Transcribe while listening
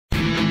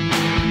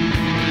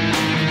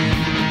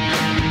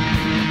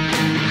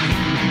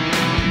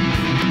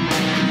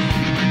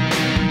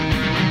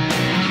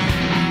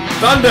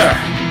Thunder!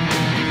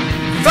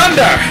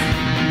 Thunder!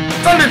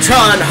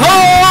 Thundertron!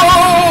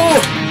 Ho!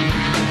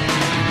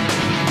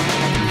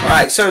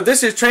 Alright, so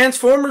this is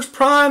Transformers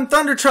Prime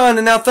Thundertron,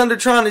 and now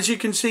Thundertron, as you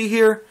can see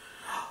here,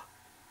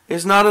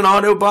 is not an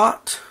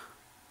Autobot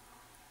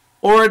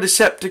or a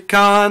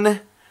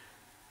Decepticon.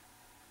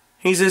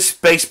 He's a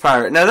space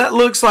pirate. Now that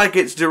looks like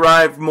it's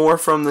derived more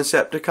from the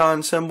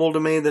Decepticon symbol to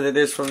me than it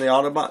is from the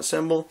Autobot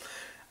symbol.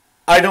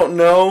 I don't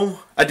know.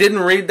 I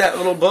didn't read that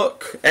little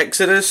book,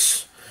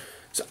 Exodus.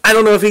 So I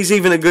don't know if he's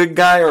even a good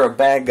guy or a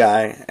bad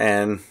guy.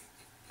 And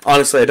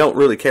honestly, I don't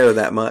really care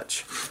that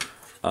much.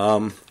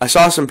 I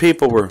saw some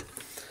people were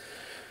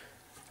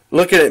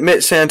looking at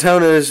Mitch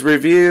Santona's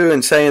review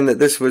and saying that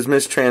this was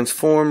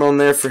mistransformed on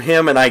there for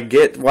him. And I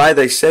get why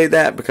they say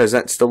that, because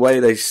that's the way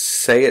they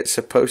say it's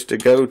supposed to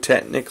go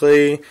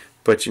technically.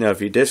 But, you know,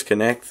 if you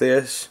disconnect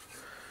this,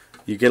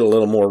 you get a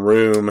little more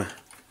room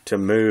to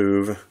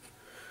move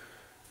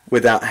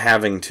without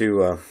having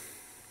to,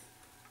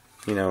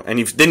 you know, and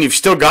then you've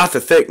still got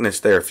the thickness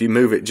there if you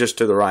move it just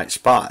to the right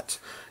spots.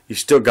 You've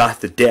still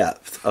got the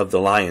depth of the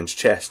lion's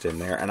chest in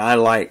there, and I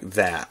like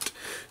that.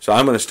 So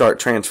I'm going to start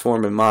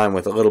transforming mine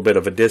with a little bit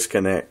of a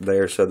disconnect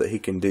there so that he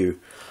can do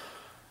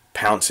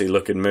pouncy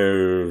looking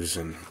moves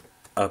and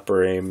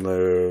upper aim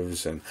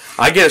moves. And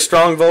I get a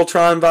strong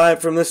Voltron vibe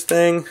from this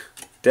thing.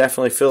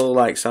 Definitely feel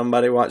like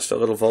somebody watched a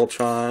little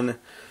Voltron.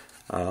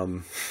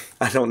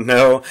 I don't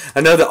know.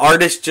 I know the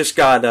artist just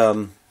got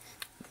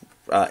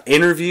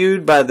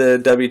interviewed by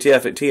the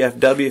WTF at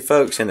TFW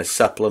folks in a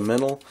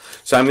supplemental.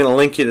 So I'm going to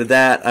link you to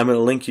that. I'm going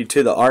to link you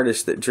to the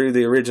artist that drew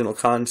the original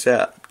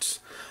concepts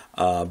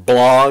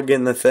blog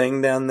in the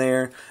thing down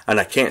there. And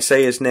I can't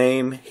say his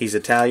name. He's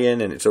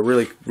Italian, and it's a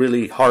really,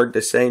 really hard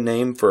to say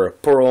name for a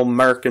poor old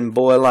American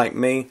boy like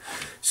me.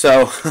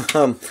 So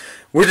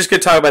we're just going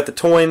to talk about the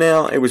toy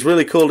now. It was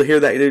really cool to hear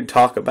that dude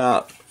talk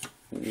about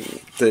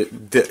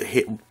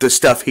the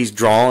stuff he's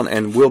drawn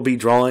and will be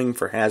drawing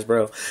for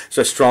Hasbro.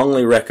 So I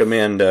strongly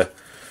recommend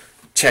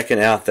checking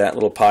out that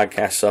little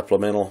podcast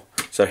supplemental.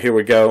 So here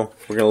we go.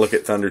 We're going to look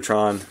at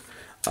Thundertron.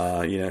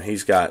 You know,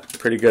 he's got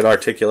pretty good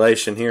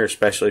articulation here,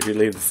 especially if you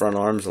leave the front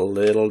arms a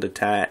little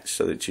detached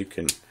so that you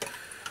can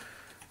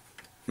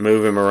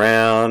move him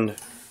around.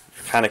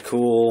 Kind of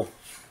cool.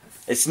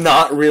 It's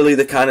not really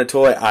the kind of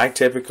toy I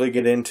typically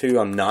get into.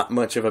 I'm not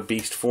much of a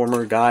beast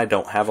former guy.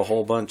 Don't have a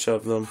whole bunch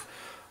of them.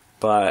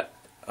 But,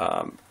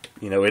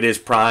 you know, it is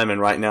Prime, and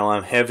right now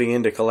I'm heavy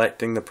into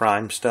collecting the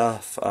Prime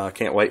stuff.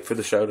 Can't wait for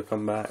the show to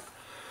come back.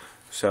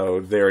 So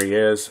there he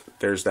is.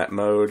 There's that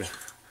mode.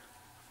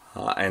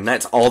 And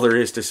that's all there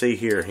is to see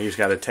here. He's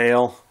got a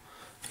tail.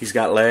 He's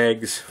got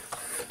legs.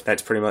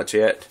 That's pretty much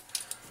it.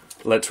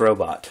 Let's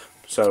robot.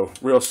 So,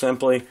 real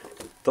simply,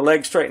 the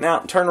legs straighten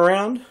out and turn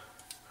around.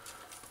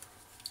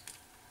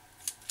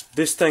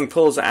 This thing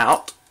pulls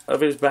out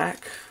of his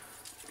back.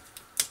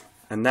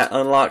 And that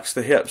unlocks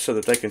the hips so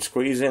that they can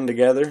squeeze in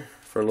together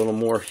for a little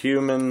more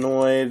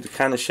humanoid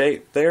kind of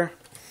shape there.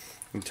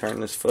 And turn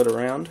this foot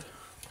around.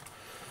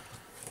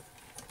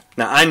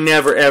 Now, I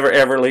never, ever,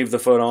 ever leave the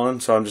foot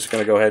on, so I'm just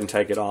going to go ahead and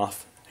take it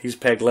off. He's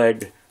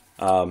peg-legged.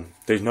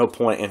 There's no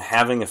point in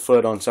having a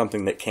foot on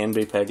something that can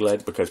be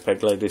peg-legged, because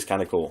peg-legged is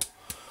kind of cool.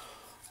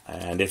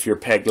 And if you're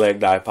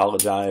peg-legged, I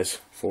apologize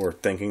for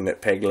thinking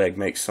that peg-leg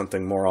makes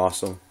something more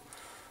awesome.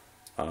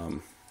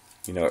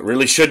 You know, it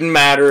really shouldn't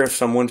matter if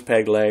someone's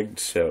peg-legged,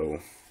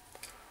 so,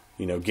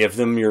 you know, give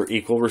them your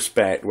equal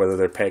respect, whether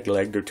they're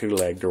peg-legged or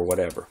two-legged or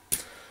whatever.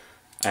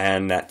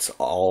 And that's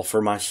all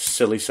for my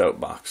silly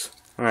soapbox.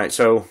 Alright,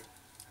 so,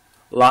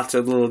 lots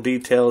of little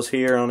details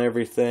here on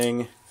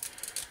everything.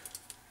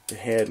 The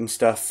head and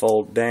stuff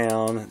fold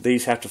down.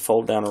 These have to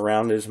fold down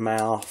around his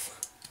mouth.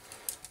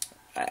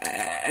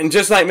 And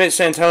just like Mitch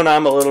Santona,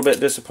 I'm a little bit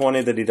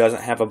disappointed that he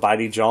doesn't have a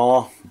bitey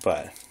jaw,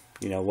 but,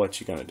 you know,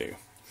 what you gonna do?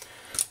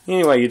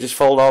 Anyway, you just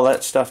fold all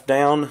that stuff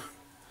down.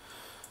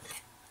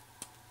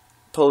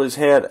 Pull his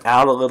head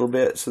out a little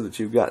bit so that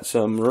you've got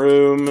some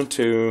room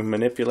to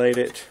manipulate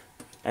it.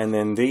 And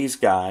then these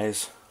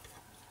guys,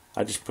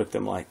 I just put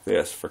them like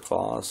this for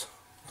claws.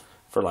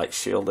 For like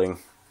shielding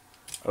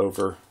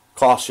over.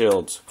 Claw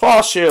shields.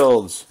 Claw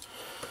shields!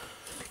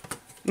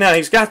 Now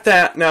he's got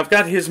that. Now I've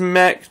got his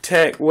mech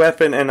tech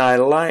weapon, and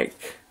I've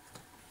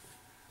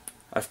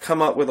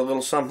come up with a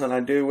little something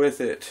I do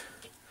with it.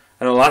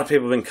 I know a lot of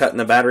people have been cutting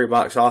the battery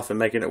box off and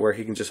making it where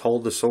he can just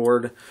hold the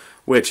sword,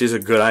 which is a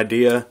good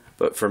idea.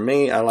 But for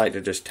me, I like to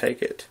just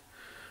take it.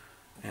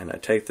 And I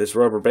take this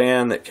rubber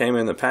band that came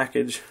in the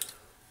package.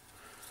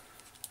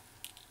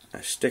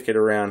 I stick it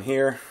around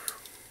here.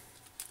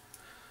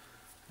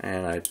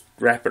 And I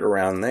wrap it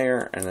around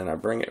there. And then I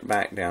bring it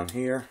back down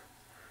here.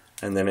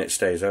 And then it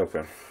stays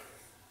open.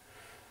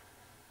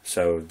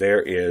 So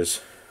there is.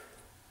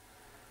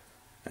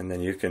 And then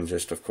you can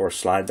just, of course,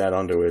 slide that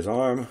onto his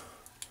arm.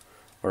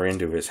 Or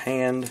into his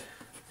hand,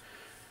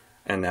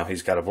 and now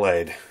he's got a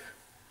blade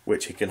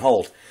which he can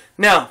hold.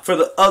 Now for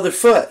the other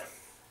foot,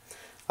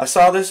 I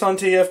saw this on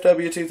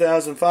TFW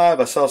 2005.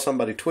 I saw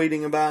somebody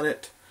tweeting about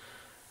it,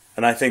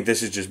 and I think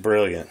this is just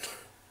brilliant.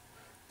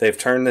 They've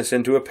turned this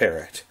into a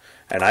parrot,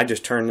 And I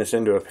just turn this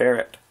into a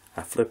parrot.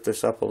 I flip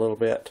this up a little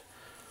bit.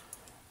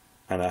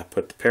 And I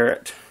put the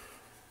parrot.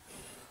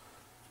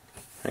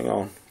 Hang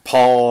on.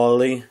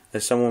 Pawly,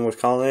 as someone was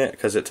calling it,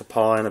 because it's a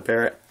paw and a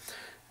parrot.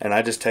 And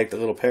I just take the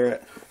little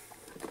parrot.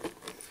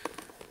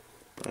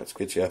 Let's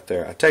get you up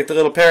there. I take the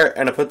little parrot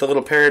and I put the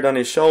little parrot on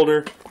his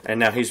shoulder. And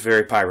now he's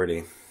very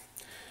piratey.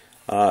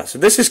 So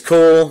this is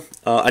cool.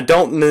 I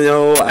don't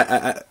know.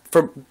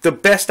 For the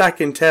best I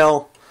can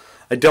tell,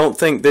 I don't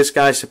think this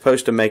guy's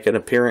supposed to make an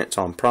appearance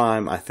on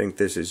Prime. I think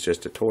this is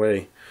just a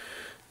toy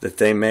that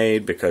they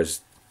made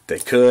because they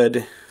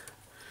could.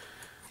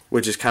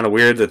 Which is kind of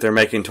weird that they're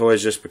making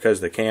toys just because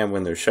they can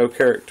when they're show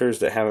characters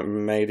that haven't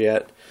been made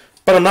yet.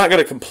 But I'm not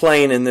going to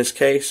complain in this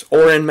case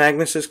or in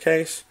Magnus's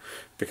case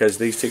because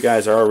these two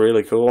guys are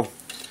really cool.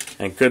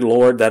 And good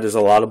lord, that is a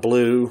lot of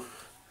blue.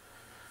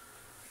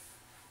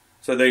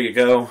 So there you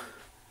go.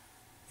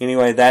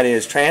 Anyway, that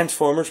is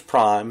Transformers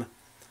Prime.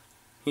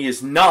 He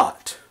is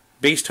not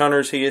Beast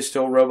Hunters. He is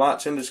still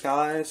Robots in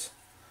Disguise.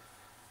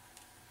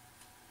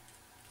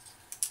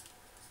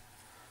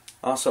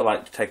 I also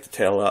like to take the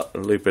tail up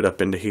and loop it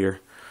up into here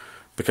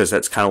because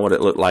that's kind of what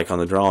it looked like on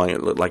the drawing.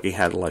 It looked like he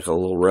had like a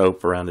little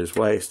rope around his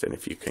waist, and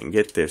if you can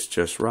get this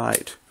just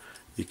right,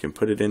 you can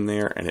put it in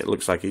there and it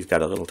looks like he's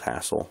got a little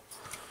tassel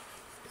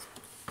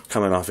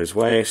coming off his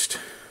waist.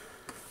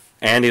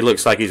 And he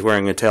looks like he's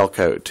wearing a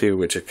tailcoat too,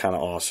 which is kind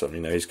of awesome.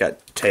 You know, he's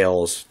got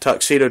tails,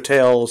 tuxedo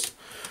tails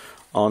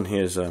on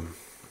his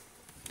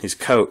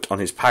coat, on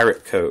his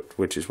pirate coat,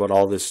 which is what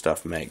all this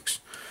stuff makes.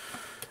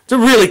 It's a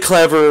really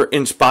clever,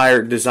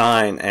 inspired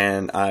design,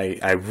 and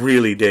I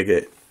really dig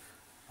it.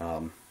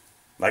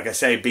 Like I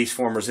say,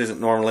 Beastformers isn't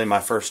normally my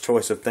first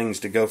choice of things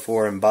to go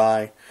for and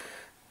buy,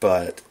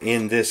 but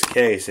in this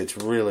case, it's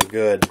really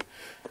good.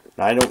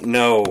 I don't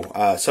know.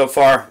 So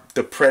far,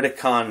 the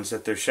Predacons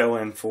that they're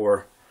showing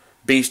for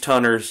Beast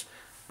Hunters,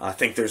 I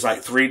think there's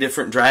like 3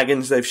 different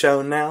dragons they've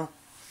shown now,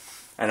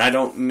 and I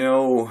don't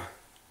know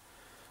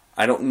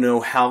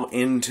how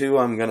into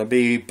I'm going to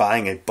be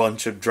buying a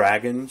bunch of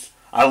dragons.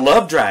 I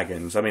love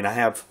dragons. I mean, I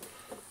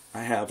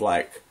have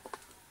like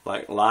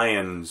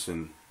lions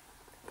and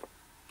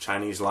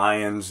Chinese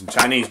lions and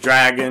Chinese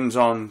dragons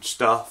on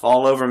stuff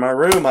all over my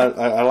room.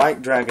 I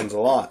like dragons a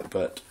lot,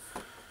 but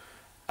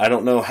I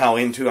don't know how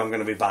into I'm going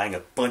to be buying a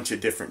bunch of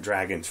different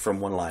dragons from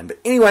one line. But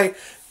anyway,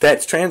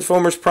 that's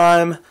Transformers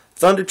Prime,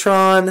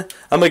 Thundertron.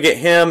 I'm going to get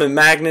him and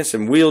Magnus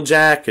and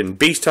Wheeljack and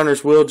Beast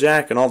Hunters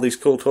Wheeljack and all these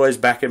cool toys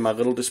back in my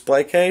little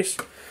display case.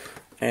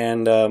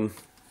 And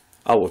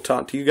I will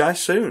talk to you guys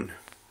soon.